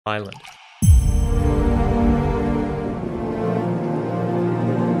Island.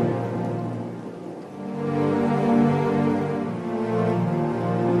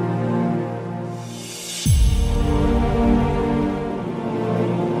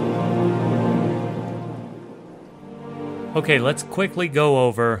 Okay, let's quickly go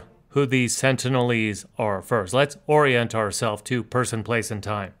over who the Sentinelese are first. Let's orient ourselves to person, place, and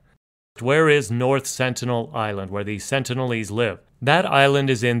time. Where is North Sentinel Island, where the Sentinelese live? That island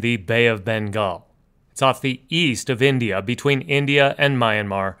is in the Bay of Bengal. It's off the east of India, between India and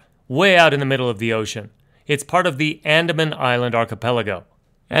Myanmar, way out in the middle of the ocean. It's part of the Andaman Island archipelago.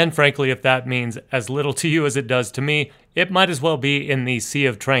 And frankly, if that means as little to you as it does to me, it might as well be in the Sea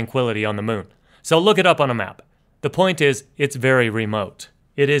of Tranquility on the moon. So look it up on a map. The point is, it's very remote.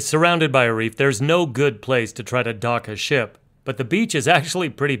 It is surrounded by a reef. There's no good place to try to dock a ship, but the beach is actually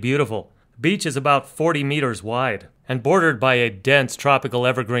pretty beautiful. The beach is about 40 meters wide and bordered by a dense tropical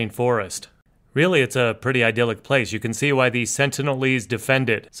evergreen forest. Really, it's a pretty idyllic place. You can see why the Sentinelese defend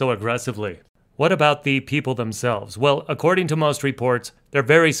it so aggressively. What about the people themselves? Well, according to most reports, they're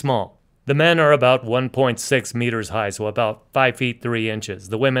very small. The men are about 1.6 meters high, so about 5 feet 3 inches.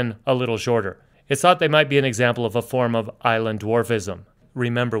 The women, a little shorter. It's thought they might be an example of a form of island dwarfism.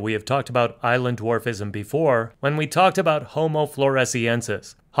 Remember, we have talked about island dwarfism before when we talked about Homo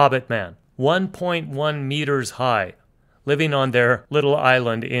floresiensis, Hobbit man, 1.1 meters high, living on their little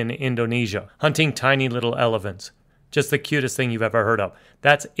island in Indonesia, hunting tiny little elephants. Just the cutest thing you've ever heard of.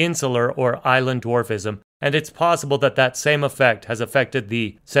 That's insular or island dwarfism, and it's possible that that same effect has affected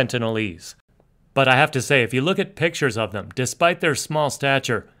the Sentinelese. But I have to say, if you look at pictures of them, despite their small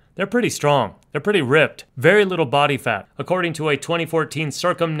stature, they're pretty strong. They're pretty ripped. Very little body fat. According to a 2014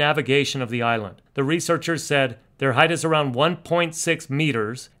 circumnavigation of the island, the researchers said their height is around 1.6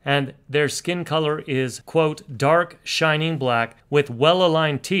 meters and their skin color is, quote, dark, shining black with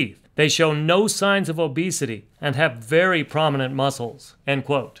well-aligned teeth. They show no signs of obesity and have very prominent muscles, end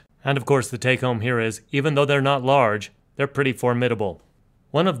quote. And of course, the take-home here is, even though they're not large, they're pretty formidable.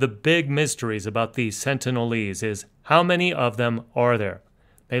 One of the big mysteries about the Sentinelese is how many of them are there?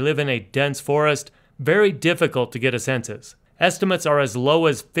 They live in a dense forest, very difficult to get a census. Estimates are as low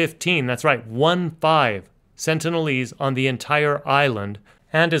as 15, that's right, 1-5 Sentinelese on the entire island,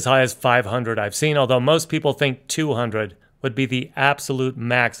 and as high as 500 I've seen, although most people think 200 would be the absolute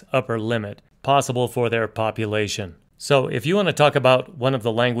max upper limit possible for their population. So if you want to talk about one of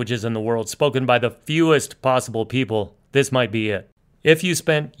the languages in the world spoken by the fewest possible people, this might be it. If you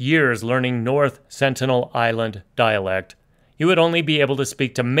spent years learning North Sentinel Island dialect, you would only be able to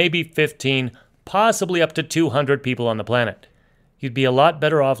speak to maybe 15, possibly up to 200 people on the planet. You'd be a lot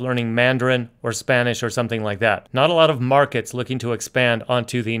better off learning Mandarin or Spanish or something like that. Not a lot of markets looking to expand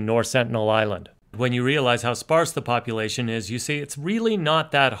onto the North Sentinel Island. When you realize how sparse the population is, you see it's really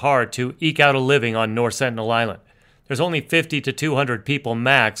not that hard to eke out a living on North Sentinel Island. There's only 50 to 200 people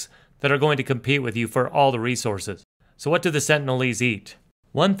max that are going to compete with you for all the resources. So what do the Sentinelese eat?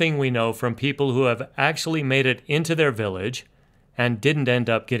 One thing we know from people who have actually made it into their village and didn't end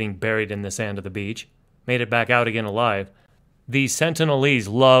up getting buried in the sand of the beach, made it back out again alive, the Sentinelese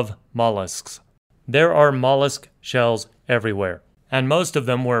love mollusks. There are mollusk shells everywhere, and most of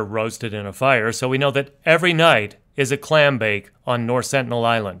them were roasted in a fire, so we know that every night is a clam bake on North Sentinel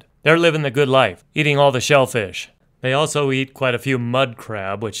Island. They're living the good life, eating all the shellfish. They also eat quite a few mud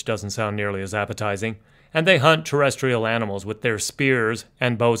crab, which doesn't sound nearly as appetizing, and they hunt terrestrial animals with their spears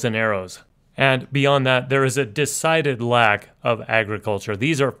and bows and arrows. And beyond that, there is a decided lack of agriculture.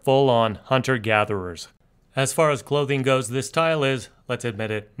 These are full-on hunter-gatherers. As far as clothing goes, this style is, let's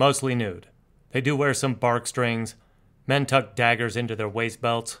admit it, mostly nude. They do wear some bark strings. Men tuck daggers into their waist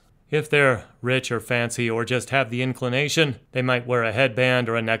belts. If they're rich or fancy or just have the inclination, they might wear a headband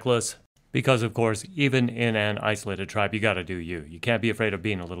or a necklace. Because, of course, even in an isolated tribe, you gotta do you. You can't be afraid of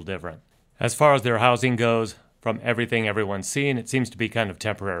being a little different. As far as their housing goes, from everything everyone's seen, it seems to be kind of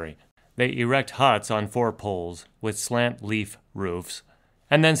temporary. They erect huts on 4 poles with slant leaf roofs,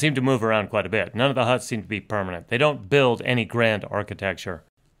 and then seem to move around quite a bit. None of the huts seem to be permanent. They don't build any grand architecture.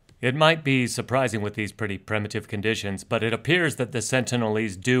 It might be surprising with these pretty primitive conditions, but it appears that the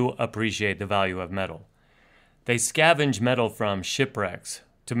Sentinelese do appreciate the value of metal. They scavenge metal from shipwrecks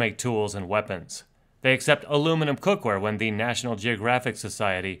to make tools and weapons. They accept aluminum cookware when the National Geographic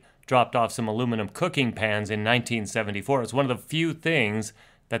Society dropped off some aluminum cooking pans in 1974. It's one of the few things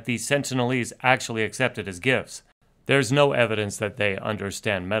that the Sentinelese actually accepted as gifts. There's no evidence that they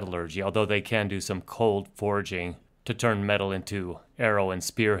understand metallurgy, although they can do some cold forging to turn metal into arrow and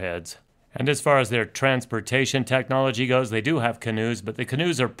spearheads. And as far as their transportation technology goes, they do have canoes, but the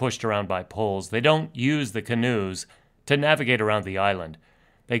canoes are pushed around by poles. They don't use the canoes to navigate around the island.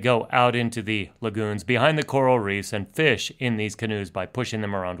 They go out into the lagoons behind the coral reefs and fish in these canoes by pushing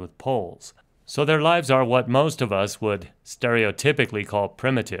them around with poles. So their lives are what most of us would stereotypically call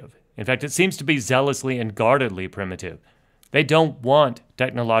primitive. In fact, it seems to be zealously and guardedly primitive. They don't want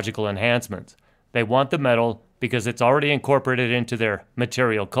technological enhancements. They want the metal because it's already incorporated into their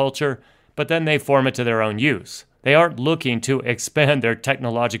material culture, but then they form it to their own use. They aren't looking to expand their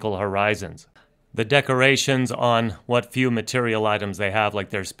technological horizons. The decorations on what few material items they have, like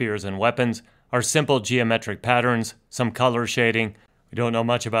their spears and weapons, are simple geometric patterns, some color shading. We don't know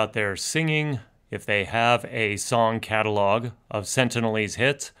much about their singing, if they have a song catalog of Sentinelese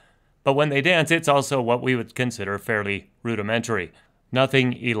hits, but when they dance, it's also what we would consider fairly rudimentary.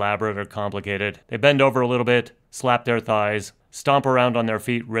 Nothing elaborate or complicated. They bend over a little bit, slap their thighs, stomp around on their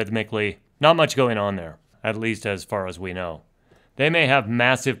feet rhythmically. Not much going on there, at least as far as we know. They may have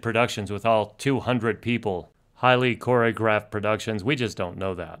massive productions with all 200 people, highly choreographed productions. We just don't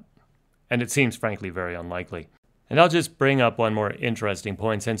know that. And it seems frankly very unlikely. And I'll just bring up one more interesting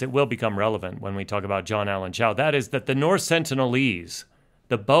point, since it will become relevant when we talk about John Allen Chau. That is that the North Sentinelese,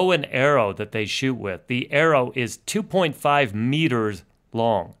 the bow and arrow that they shoot with, the arrow is 2.5 meters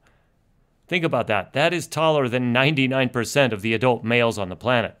long. Think about that. That is taller than 99% of the adult males on the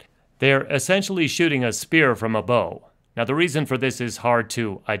planet. They're essentially shooting a spear from a bow. Now, the reason for this is hard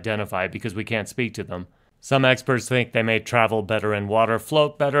to identify because we can't speak to them. Some experts think they may travel better in water,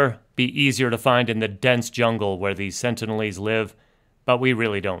 float better, be easier to find in the dense jungle where the Sentinelese live, but we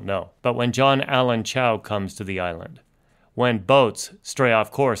really don't know. But when John Allen Chau comes to the island, when boats stray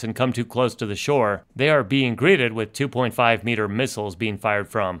off course and come too close to the shore, they are being greeted with 2.5-meter missiles being fired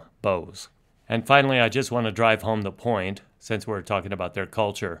from bows. And finally, I just want to drive home the point, since we're talking about their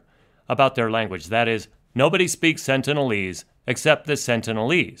culture, about their language. That is, nobody speaks Sentinelese except the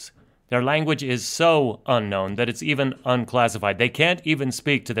Sentinelese. Their language is so unknown that it's even unclassified. They can't even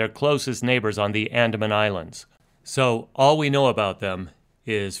speak to their closest neighbors on the Andaman Islands. So all we know about them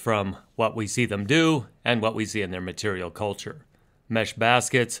is from what we see them do and what we see in their material culture. Mesh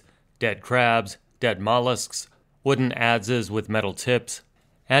baskets, dead crabs, dead mollusks, wooden adzes with metal tips,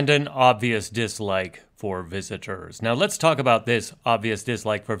 and an obvious dislike for visitors. Now let's talk about this obvious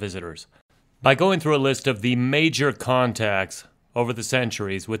dislike for visitors by going through a list of the major contacts over the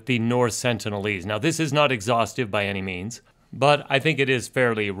centuries with the North Sentinelese. Now, this is not exhaustive by any means, but I think it is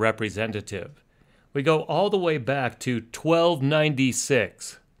fairly representative. We go all the way back to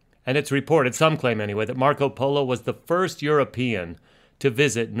 1296, and it's reported, some claim anyway, that Marco Polo was the first European to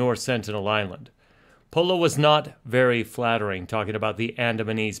visit North Sentinel Island. Polo was not very flattering, talking about the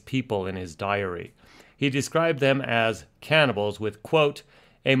Andamanese people in his diary. He described them as cannibals with, quote,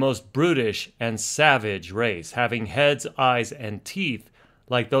 a most brutish and savage race, having heads, eyes, and teeth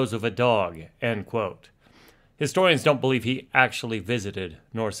like those of a dog, end quote. Historians don't believe he actually visited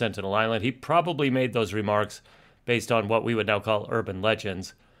North Sentinel Island. He probably made those remarks based on what we would now call urban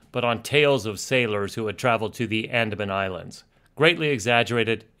legends, but on tales of sailors who had traveled to the Andaman Islands. Greatly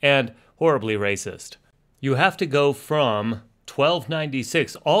exaggerated and horribly racist. You have to go from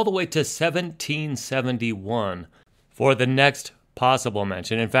 1296 all the way to 1771 for the next possible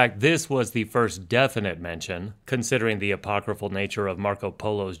mention. In fact, this was the first definite mention, considering the apocryphal nature of Marco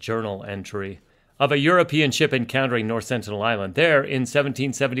Polo's journal entry, of a European ship encountering North Sentinel Island. There, in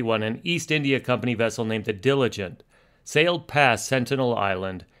 1771, an East India Company vessel named the Diligent sailed past Sentinel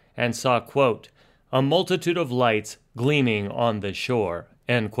Island and saw, quote, a multitude of lights gleaming on the shore,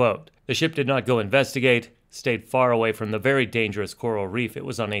 end quote. The ship did not go investigate, stayed far away from the very dangerous coral reef. It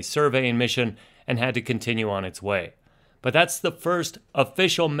was on a surveying mission and had to continue on its way. But that's the first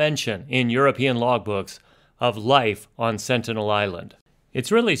official mention in European logbooks of life on Sentinel Island.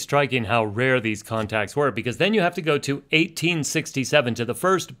 It's really striking how rare these contacts were, because then you have to go to 1867 to the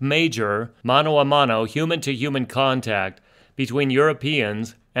first major mano-a-mano, human-to-human contact between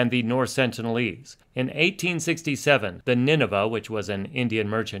Europeans and the North Sentinelese. In 1867, the Nineveh, which was an Indian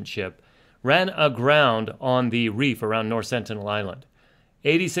merchant ship, ran aground on the reef around North Sentinel Island.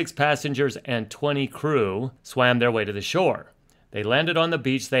 86 passengers and 20 crew swam their way to the shore. They landed on the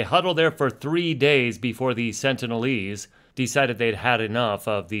beach. They huddled there for 3 days before the Sentinelese decided they'd had enough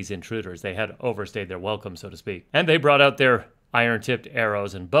of these intruders. They had overstayed their welcome, so to speak. And they brought out their iron-tipped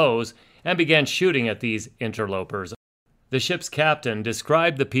arrows and bows and began shooting at these interlopers. The ship's captain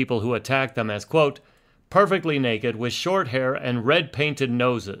described the people who attacked them as, quote, perfectly naked with short hair and red-painted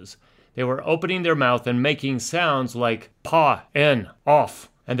noses. They were opening their mouth and making sounds like pa, en, off,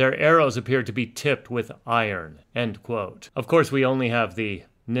 and their arrows appeared to be tipped with iron, end quote. Of course, we only have the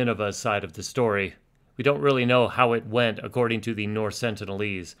Nineveh side of the story. We don't really know how it went according to the North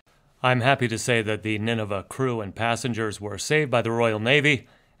Sentinelese. I'm happy to say that the Nineveh crew and passengers were saved by the Royal Navy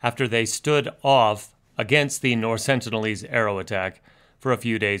after they stood off against the North Sentinelese arrow attack for a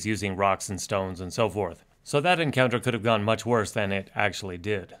few days using rocks and stones and so forth. So that encounter could have gone much worse than it actually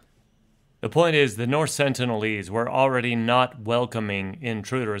did. The point is, the North Sentinelese were already not welcoming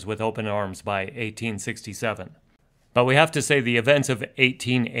intruders with open arms by 1867. But we have to say the events of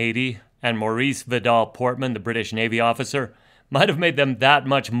 1880 and Maurice Vidal Portman, the British Navy officer, might have made them that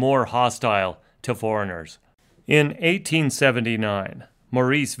much more hostile to foreigners. In 1879,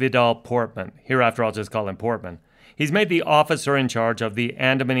 Maurice Vidal Portman, hereafter I'll just call him Portman, he's made the officer in charge of the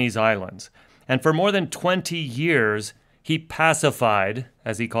Andamanese Islands, and for more than 20 years, he pacified,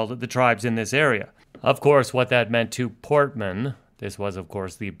 as he called it, the tribes in this area. Of course, what that meant to Portman, this was of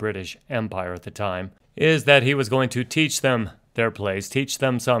course the British Empire at the time, is that he was going to teach them their place, teach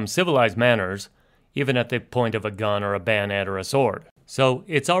them some civilized manners, even at the point of a gun or a bayonet or a sword. So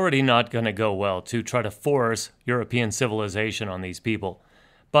it's already not going to go well to try to force European civilization on these people.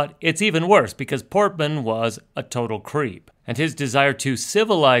 But it's even worse because Portman was a total creep, and his desire to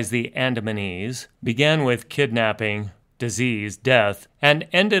civilize the Andamanese began with kidnapping, disease, death, and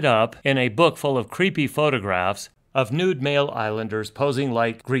ended up in a book full of creepy photographs of nude male islanders posing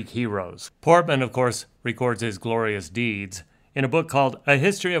like Greek heroes. Portman, of course, records his glorious deeds in a book called A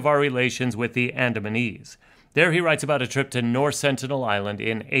History of Our Relations with the Andamanese. There he writes about a trip to North Sentinel Island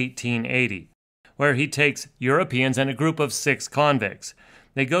in 1880, where he takes Europeans and a group of 6 convicts.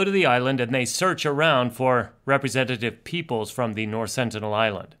 They go to the island and they search around for representative peoples from the North Sentinel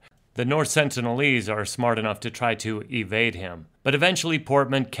Island. The North Sentinelese are smart enough to try to evade him, but eventually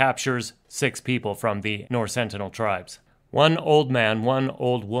Portman captures 6 people from the North Sentinel tribes. 1 old man, 1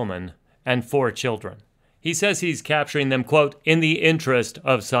 old woman, and 4 children. He says he's capturing them, quote, in the interest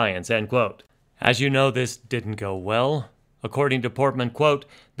of science, end quote. As you know, this didn't go well. According to Portman, quote,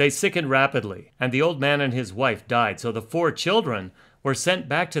 they sickened rapidly, and the old man and his wife died, so the 4 children were sent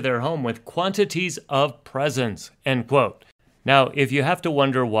back to their home with quantities of presents, end quote. Now, if you have to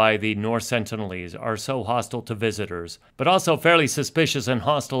wonder why the North Sentinelese are so hostile to visitors, but also fairly suspicious and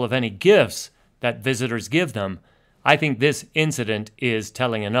hostile of any gifts that visitors give them, I think this incident is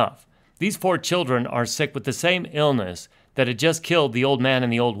telling enough. These 4 children are sick with the same illness that had just killed the old man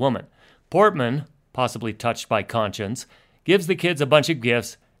and the old woman. Portman, possibly touched by conscience, gives the kids a bunch of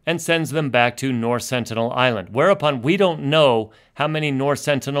gifts and sends them back to North Sentinel Island, whereupon we don't know how many North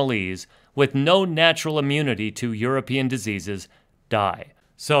Sentinelese with no natural immunity to European diseases die.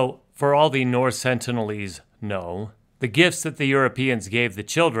 So, for all the North Sentinelese know, the gifts that the Europeans gave the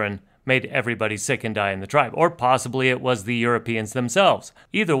children made everybody sick and die in the tribe, or possibly it was the Europeans themselves.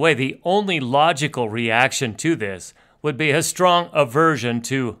 Either way, the only logical reaction to this would be a strong aversion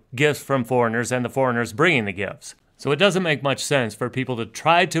to gifts from foreigners and the foreigners bringing the gifts. So it doesn't make much sense for people to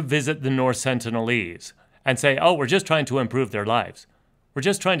try to visit the North Sentinelese and say, oh, we're just trying to improve their lives. We're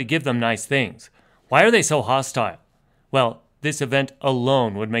just trying to give them nice things. Why are they so hostile? Well, this event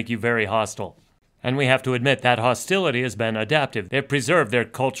alone would make you very hostile. And we have to admit that hostility has been adaptive. They've preserved their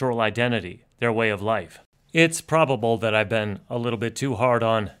cultural identity, their way of life. It's probable that I've been a little bit too hard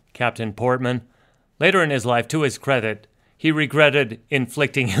on Captain Portman. Later in his life, to his credit, he regretted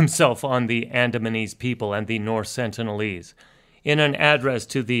inflicting himself on the Andamanese people and the North Sentinelese. In an address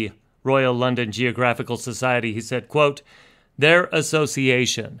to the Royal London Geographical Society, he said, quote, their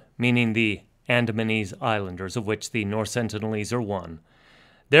association, meaning the Andamanese Islanders, of which the North Sentinelese are one,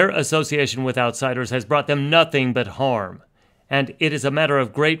 their association with outsiders has brought them nothing but harm, and it is a matter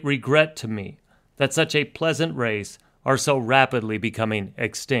of great regret to me that such a pleasant race are so rapidly becoming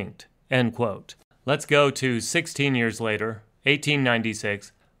extinct, end quote. Let's go to 16 years later,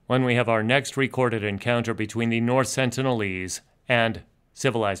 1896, when we have our next recorded encounter between the North Sentinelese and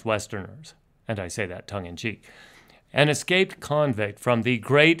civilized Westerners, and I say that tongue-in-cheek. An escaped convict from the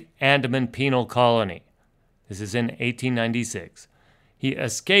Great Andaman Penal Colony. This is in 1896. He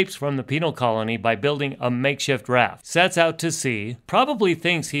escapes from the penal colony by building a makeshift raft, sets out to sea, probably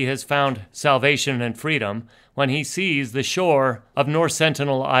thinks he has found salvation and freedom when he sees the shore of North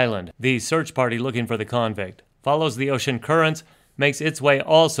Sentinel Island. The search party looking for the convict follows the ocean currents, makes its way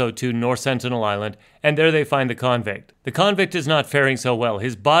also to North Sentinel Island, and there they find the convict. The convict is not faring so well.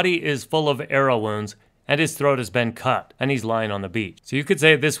 His body is full of arrow wounds, and his throat has been cut, and he's lying on the beach. So you could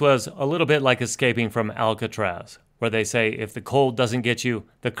say this was a little bit like escaping from Alcatraz, where they say if the cold doesn't get you,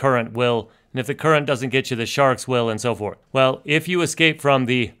 the current will, and if the current doesn't get you, the sharks will, and so forth. Well, if you escape from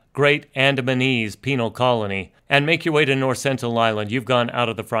the Great Andamanese Penal Colony and make your way to North Sentinel Island, you've gone out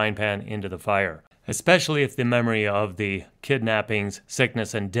of the frying pan into the fire, especially if the memory of the kidnappings,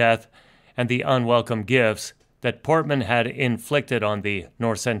 sickness, and death, and the unwelcome gifts that Portman had inflicted on the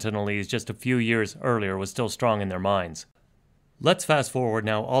North Sentinelese just a few years earlier was still strong in their minds. Let's fast forward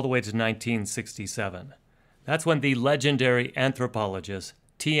now all the way to 1967. That's when the legendary anthropologist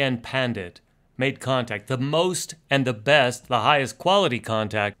T.N. Pandit made contact, the most and the best, the highest quality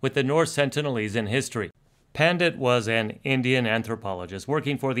contact with the North Sentinelese in history. Pandit was an Indian anthropologist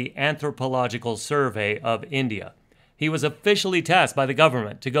working for the Anthropological Survey of India. He was officially tasked by the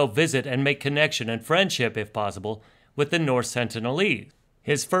government to go visit and make connection and friendship, if possible, with the North Sentinelese.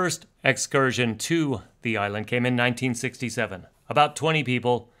 His first excursion to the island came in 1967. About 20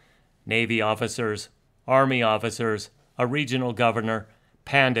 people, Navy officers, Army officers, a regional governor,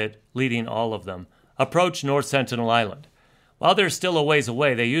 Pandit leading all of them, approached North Sentinel Island. While they're still a ways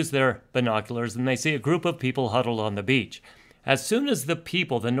away, they use their binoculars and they see a group of people huddled on the beach. As soon as the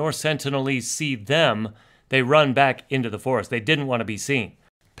people, the North Sentinelese, see them, they run back into the forest. They didn't want to be seen.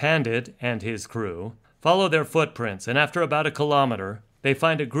 Pandit and his crew follow their footprints, and after about a kilometer, they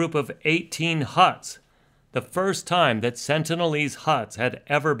find a group of 18 huts. The first time that Sentinelese huts had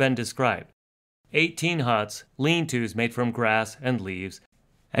ever been described. 18 huts, lean-tos made from grass and leaves,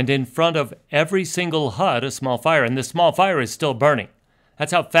 and in front of every single hut a small fire, and the small fire is still burning.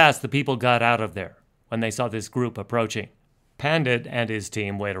 That's how fast the people got out of there when they saw this group approaching. Pandit and his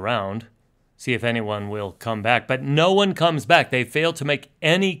team wait around, see if anyone will come back, but no one comes back. They fail to make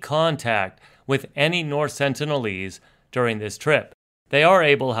any contact with any North Sentinelese during this trip. They are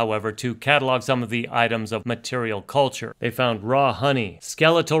able, however, to catalog some of the items of material culture. They found raw honey,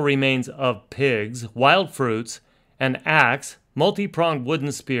 skeletal remains of pigs, wild fruits, an axe, multi-pronged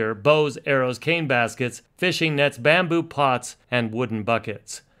wooden spear, bows, arrows, cane baskets, fishing nets, bamboo pots, and wooden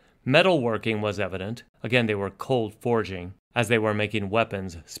buckets. Metalworking was evident. Again, they were cold forging, as they were making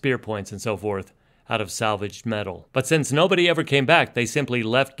weapons, spear points, and so forth, out of salvaged metal. But since nobody ever came back, they simply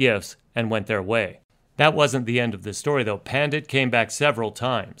left gifts and went their way. That wasn't the end of the story, though. Pandit came back several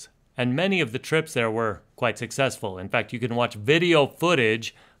times, and many of the trips there were quite successful. In fact, you can watch video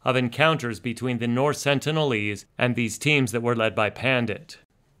footage of encounters between the North Sentinelese and these teams that were led by Pandit.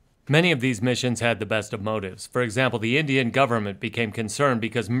 Many of these missions had the best of motives. For example, the Indian government became concerned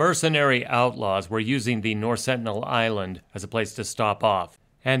because mercenary outlaws were using the North Sentinel Island as a place to stop off.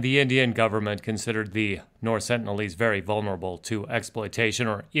 And the Indian government considered the North Sentinelese very vulnerable to exploitation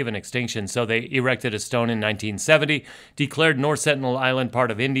or even extinction, so they erected a stone in 1970, declared North Sentinel Island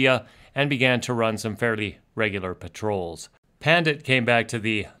part of India, and began to run some fairly regular patrols. Pandit came back to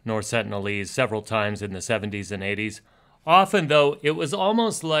the North Sentinelese several times in the 70s and 80s. Often, though, it was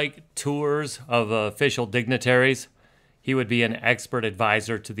almost like tours of official dignitaries. He would be an expert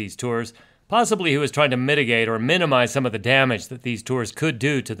advisor to these tours. Possibly he was trying to mitigate or minimize some of the damage that these tours could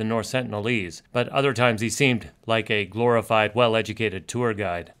do to the North Sentinelese, but other times he seemed like a glorified, well-educated tour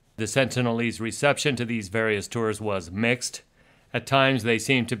guide. The Sentinelese reception to these various tours was mixed. At times they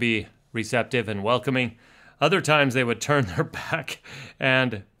seemed to be receptive and welcoming. Other times they would turn their back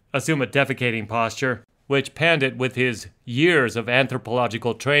and assume a defecating posture, which Pandit, with his years of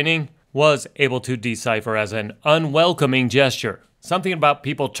anthropological training, was able to decipher as an unwelcoming gesture. Something about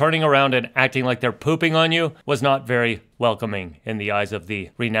people turning around and acting like they're pooping on you was not very welcoming in the eyes of the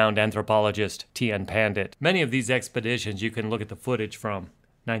renowned anthropologist T.N. Pandit. Many of these expeditions, you can look at the footage from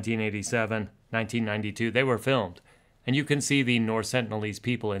 1987, 1992, they were filmed, and you can see the North Sentinelese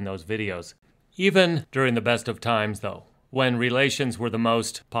people in those videos. Even during the best of times, though, when relations were the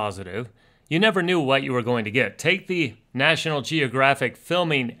most positive, you never knew what you were going to get. Take the National Geographic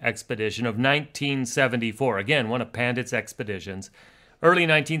filming expedition of 1974. Again, one of Pandit's expeditions. Early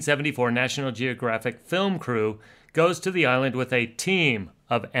 1974, National Geographic film crew goes to the island with a team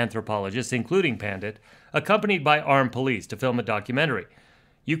of anthropologists, including Pandit, accompanied by armed police to film a documentary.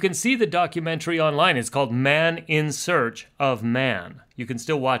 You can see the documentary online. It's called Man in Search of Man. You can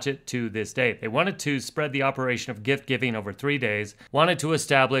still watch it to this day. They wanted to spread the operation of gift giving over 3 days, wanted to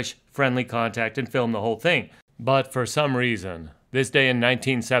establish friendly contact and film the whole thing. But for some reason, this day in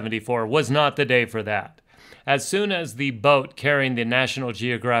 1974 was not the day for that. As soon as the boat carrying the National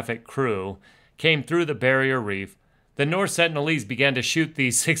Geographic crew came through the barrier reef, the North Sentinelese began to shoot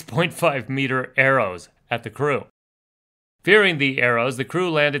these 6.5-meter arrows at the crew. Fearing the arrows, the crew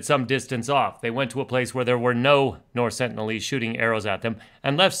landed some distance off. They went to a place where there were no North Sentinelese shooting arrows at them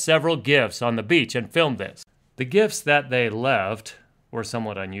and left several gifts on the beach and filmed this. The gifts that they left were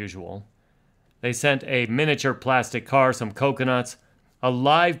somewhat unusual. They sent a miniature plastic car, some coconuts, a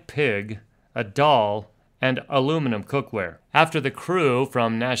live pig, a doll, and aluminum cookware. After the crew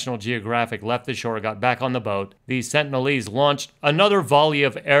from National Geographic left the shore and got back on the boat, the Sentinelese launched another volley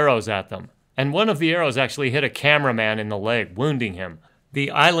of arrows at them. And one of the arrows actually hit a cameraman in the leg, wounding him. The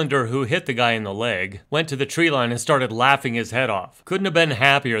islander who hit the guy in the leg went to the tree line and started laughing his head off. Couldn't have been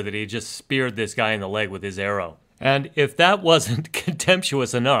happier that he just speared this guy in the leg with his arrow. And if that wasn't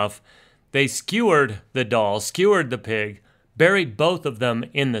contemptuous enough, they skewered the doll, skewered the pig, buried both of them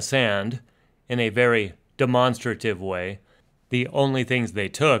in the sand in a very demonstrative way. The only things they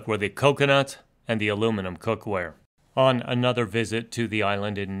took were the coconut and the aluminum cookware. On another visit to the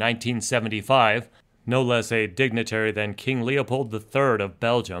island in 1975, no less a dignitary than King Leopold III of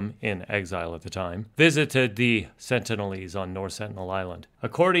Belgium, in exile at the time, visited the Sentinelese on North Sentinel Island.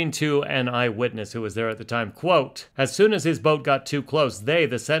 According to an eyewitness who was there at the time, quote, "As soon as his boat got too close, they,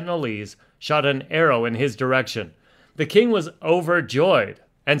 the Sentinelese, shot an arrow in his direction. The king was overjoyed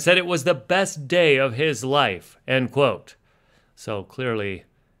and said it was the best day of his life," end quote. So clearly,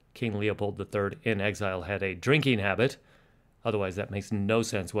 King Leopold III in exile had a drinking habit. Otherwise, that makes no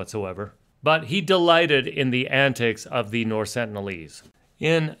sense whatsoever. But he delighted in the antics of the North Sentinelese.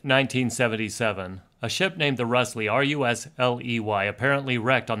 In 1977, a ship named the Rusley, R-U-S-L-E-Y, apparently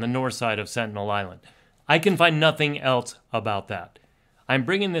wrecked on the north side of Sentinel Island. I can find nothing else about that. I'm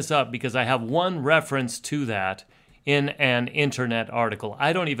bringing this up because I have one reference to that in an internet article.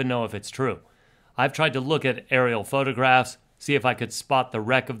 I don't even know if it's true. I've tried to look at aerial photographs, see if I could spot the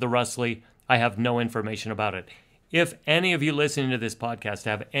wreck of the Rusley. I have no information about it. If any of you listening to this podcast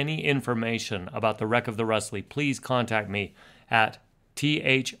have any information about the wreck of the Rusley, please contact me at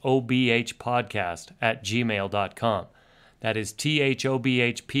thobhpodcast@gmail.com. That is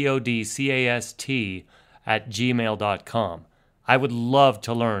thobhpodcast@gmail.com. I would love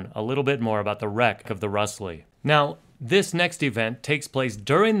to learn a little bit more about the wreck of the Rusley. Now, this next event takes place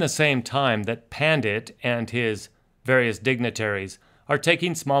during the same time that Pandit and his various dignitaries are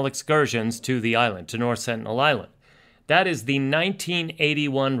taking small excursions to the island, to North Sentinel Island. That is the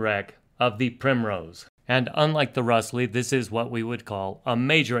 1981 wreck of the Primrose. And unlike the Rusley, this is what we would call a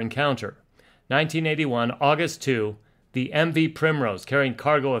major encounter. 1981, August 2, the MV Primrose, carrying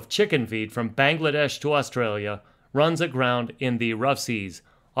cargo of chicken feed from Bangladesh to Australia, runs aground in the rough seas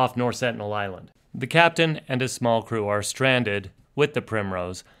off North Sentinel Island. The captain and his small crew are stranded with the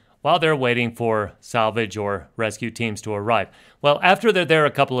Primrose while they're waiting for salvage or rescue teams to arrive. Well, after they're there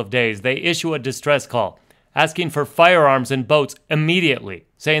a couple of days, they issue a distress call, asking for firearms and boats immediately,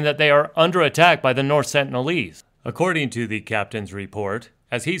 saying that they are under attack by the North Sentinelese. According to the captain's report,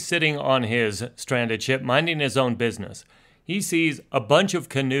 as he's sitting on his stranded ship minding his own business, he sees a bunch of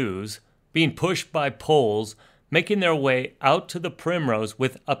canoes being pushed by poles, making their way out to the Primrose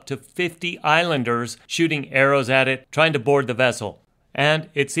with up to 50 islanders shooting arrows at it, trying to board the vessel. And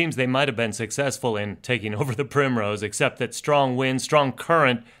it seems they might have been successful in taking over the Primrose, except that strong wind, strong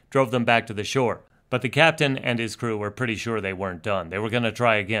current drove them back to the shore. But the captain and his crew were pretty sure they weren't done. They were going to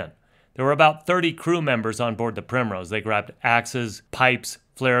try again. There were about 30 crew members on board the Primrose. They grabbed axes, pipes,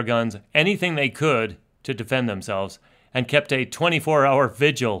 flare guns, anything they could to defend themselves, and kept a 24-hour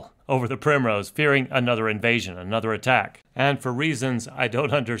vigil over the Primrose, fearing another invasion, another attack. And for reasons I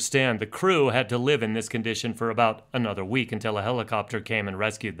don't understand, the crew had to live in this condition for about another week until a helicopter came and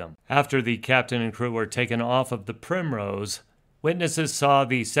rescued them. After the captain and crew were taken off of the Primrose, witnesses saw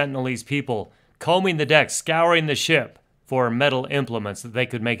the Sentinelese people combing the deck, scouring the ship for metal implements that they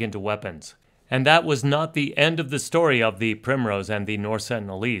could make into weapons. And that was not the end of the story of the Primrose and the North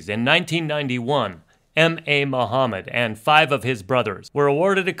Sentinelese. In 1991, M.A. Muhammad and 5 of his brothers were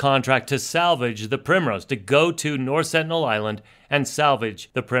awarded a contract to salvage the Primrose, to go to North Sentinel Island and salvage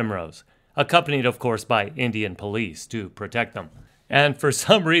the Primrose, accompanied, of course, by Indian police to protect them. And for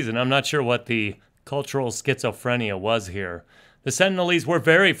some reason, I'm not sure what the cultural schizophrenia was here, the Sentinelese were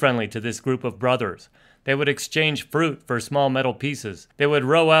very friendly to this group of brothers. They would exchange fruit for small metal pieces. They would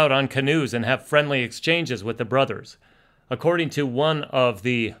row out on canoes and have friendly exchanges with the brothers. According to one of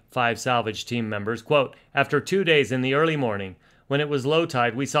the 5 salvage team members, quote, "After 2 days in the early morning, when it was low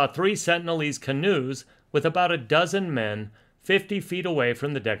tide, we saw 3 Sentinelese canoes with about a dozen men 50 feet away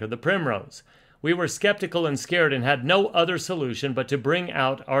from the deck of the Primrose. We were skeptical and scared and had no other solution but to bring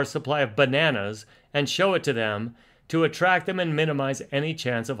out our supply of bananas and show it to them to attract them and minimize any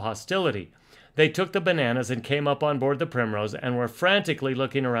chance of hostility. They took the bananas and came up on board the Primrose and were frantically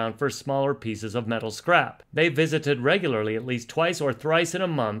looking around for smaller pieces of metal scrap. They visited regularly at least twice or thrice in a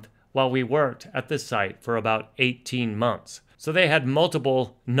month while we worked at the site for about 18 months. So they had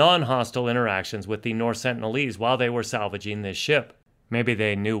multiple non-hostile interactions with the North Sentinelese while they were salvaging this ship. Maybe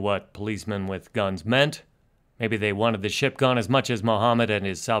they knew what policemen with guns meant. Maybe they wanted the ship gone as much as Muhammad and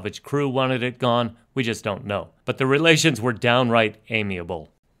his salvage crew wanted it gone. We just don't know. But the relations were downright amiable.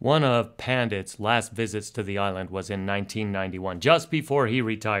 One of Pandit's last visits to the island was in 1991, just before he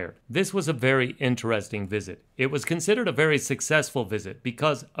retired. This was a very interesting visit. It was considered a very successful visit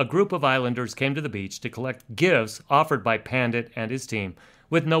because a group of islanders came to the beach to collect gifts offered by Pandit and his team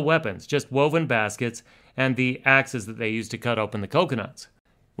with no weapons, just woven baskets and the axes that they used to cut open the coconuts. It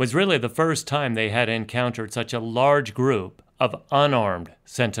was really the first time they had encountered such a large group of unarmed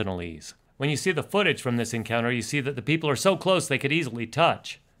Sentinelese. When you see the footage from this encounter, you see that the people are so close they could easily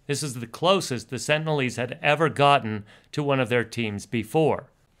touch. This is the closest the Sentinelese had ever gotten to one of their teams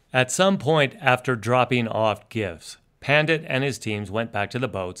before. At some point after dropping off gifts, Pandit and his teams went back to the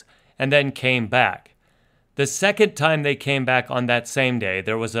boats and then came back. The second time they came back on that same day,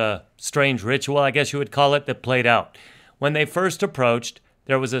 there was a strange ritual, I guess you would call it, that played out. When they first approached,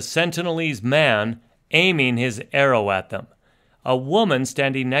 there was a Sentinelese man aiming his arrow at them. A woman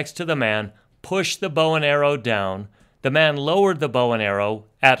standing next to the man pushed the bow and arrow down. The man lowered the bow and arrow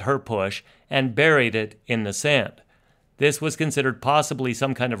at her push and buried it in the sand. This was considered possibly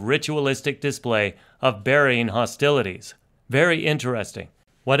some kind of ritualistic display of burying hostilities. Very interesting.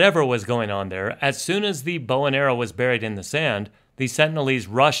 Whatever was going on there, as soon as the bow and arrow was buried in the sand, the Sentinelese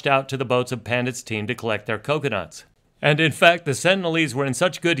rushed out to the boats of Pandit's team to collect their coconuts. And in fact, the Sentinelese were in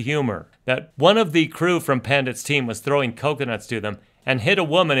such good humor that one of the crew from Pandit's team was throwing coconuts to them and hit a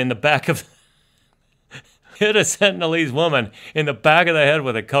woman in the back of hit a Sentinelese woman in the back of the head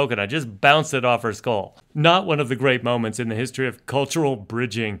with a coconut, just bounced it off her skull. Not one of the great moments in the history of cultural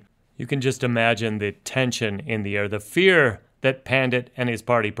bridging. You can just imagine the tension in the air, the fear that Pandit and his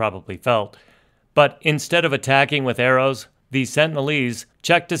party probably felt. But instead of attacking with arrows, the Sentinelese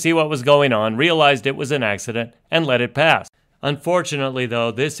checked to see what was going on, realized it was an accident, and let it pass. Unfortunately,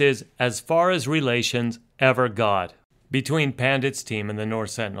 though, this is as far as relations ever got between Pandit's team and the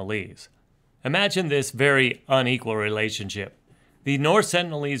North Sentinelese. Imagine this very unequal relationship. The North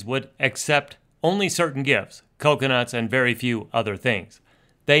Sentinelese would accept only certain gifts, coconuts and very few other things.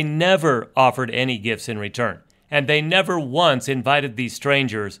 They never offered any gifts in return, and they never once invited these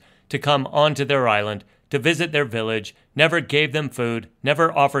strangers to come onto their island, to visit their village, never gave them food,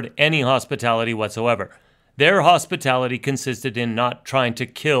 never offered any hospitality whatsoever. Their hospitality consisted in not trying to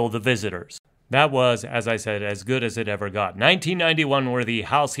kill the visitors. That was, as I said, as good as it ever got. 1991 were the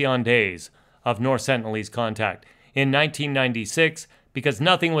halcyon days of North Sentinelese contact. In 1996, because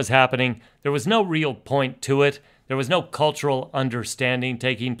nothing was happening, there was no real point to it, there was no cultural understanding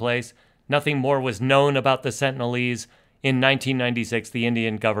taking place, nothing more was known about the Sentinelese. In 1996, the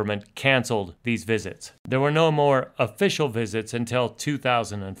Indian government canceled these visits. There were no more official visits until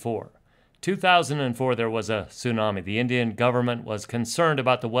 2004. 2004, there was a tsunami. The Indian government was concerned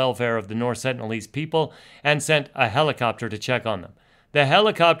about the welfare of the North Sentinelese people and sent a helicopter to check on them. The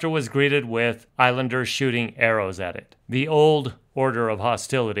helicopter was greeted with islanders shooting arrows at it. The old order of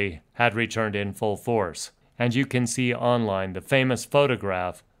hostility had returned in full force. And you can see online the famous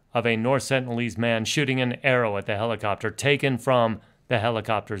photograph of a North Sentinelese man shooting an arrow at the helicopter taken from the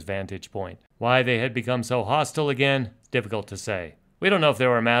helicopter's vantage point. Why they had become so hostile again, difficult to say. We don't know if they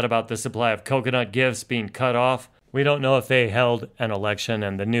were mad about the supply of coconut gifts being cut off. We don't know if they held an election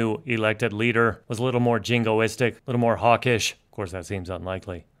and the new elected leader was a little more jingoistic, a little more hawkish. Of course, that seems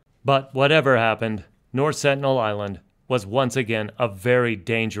unlikely. But whatever happened, North Sentinel Island was once again a very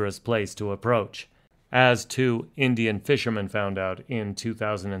dangerous place to approach, as two Indian fishermen found out in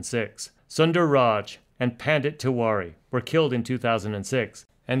 2006. Sundar Raj and Pandit Tiwari were killed in 2006.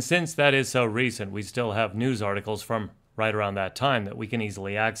 And since that is so recent, we still have news articles from right around that time that we can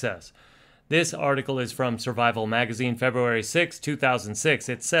easily access. This article is from Survival Magazine, February 6, 2006.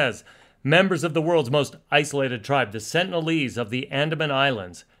 It says, members of the world's most isolated tribe, the Sentinelese of the Andaman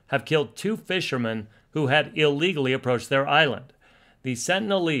Islands, have killed two fishermen who had illegally approached their island. The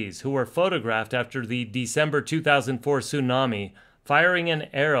Sentinelese, who were photographed after the December 2004 tsunami, firing an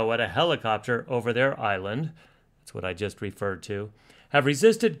arrow at a helicopter over their island, that's what I just referred to, have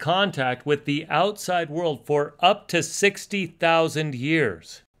resisted contact with the outside world for up to 60,000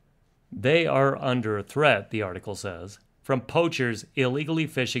 years. They are under threat, the article says, from poachers illegally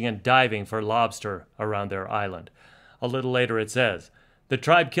fishing and diving for lobster around their island. A little later it says, the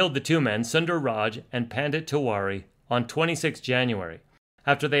tribe killed the two men, Sundar Raj and Pandit Tiwari, on 26 January,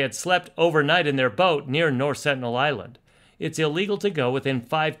 after they had slept overnight in their boat near North Sentinel Island. It's illegal to go within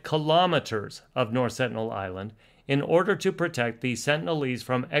 5 kilometers of North Sentinel Island in order to protect the Sentinelese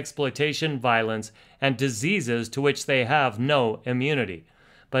from exploitation, violence, and diseases to which they have no immunity.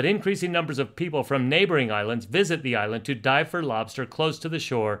 But increasing numbers of people from neighboring islands visit the island to dive for lobster close to the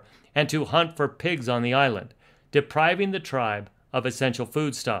shore and to hunt for pigs on the island, depriving the tribe of essential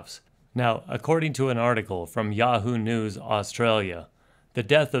foodstuffs. Now, according to an article from Yahoo News Australia, the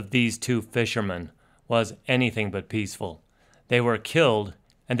death of these two fishermen was anything but peaceful. They were killed,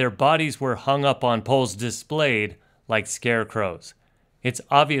 and their bodies were hung up on poles displayed like scarecrows. It's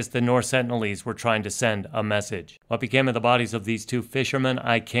obvious the North Sentinelese were trying to send a message. What became of the bodies of these two fishermen,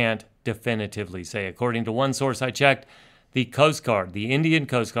 I can't definitively say. According to one source I checked, the Coast Guard, the Indian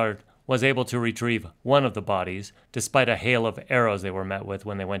Coast Guard, was able to retrieve one of the bodies, despite a hail of arrows they were met with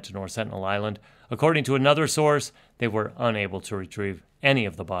when they went to North Sentinel Island. According to another source, they were unable to retrieve any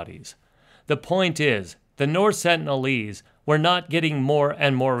of the bodies. The point is, the North Sentinelese were not getting more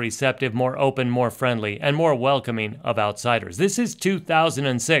and more receptive, more open, more friendly, and more welcoming of outsiders. This is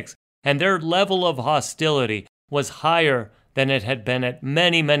 2006, and their level of hostility was higher than it had been at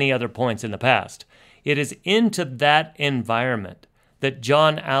many, many other points in the past. It is into that environment that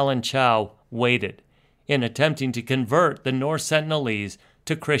John Allen Chau waded in attempting to convert the North Sentinelese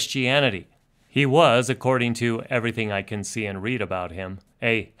to Christianity. He was, according to everything I can see and read about him,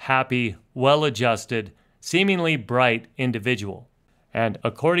 a happy, well-adjusted, seemingly bright individual. And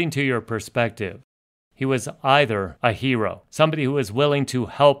according to your perspective, he was either a hero, somebody who was willing to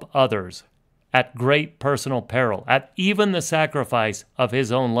help others at great personal peril, at even the sacrifice of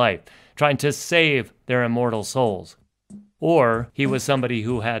his own life, trying to save their immortal souls, or he was somebody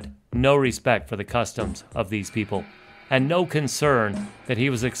who had no respect for the customs of these people and no concern that he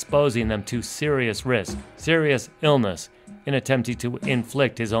was exposing them to serious risk, serious illness, in attempting to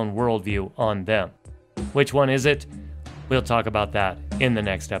inflict his own worldview on them. Which one is it? We'll talk about that in the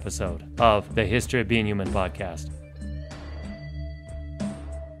next episode of the History of Being Human podcast.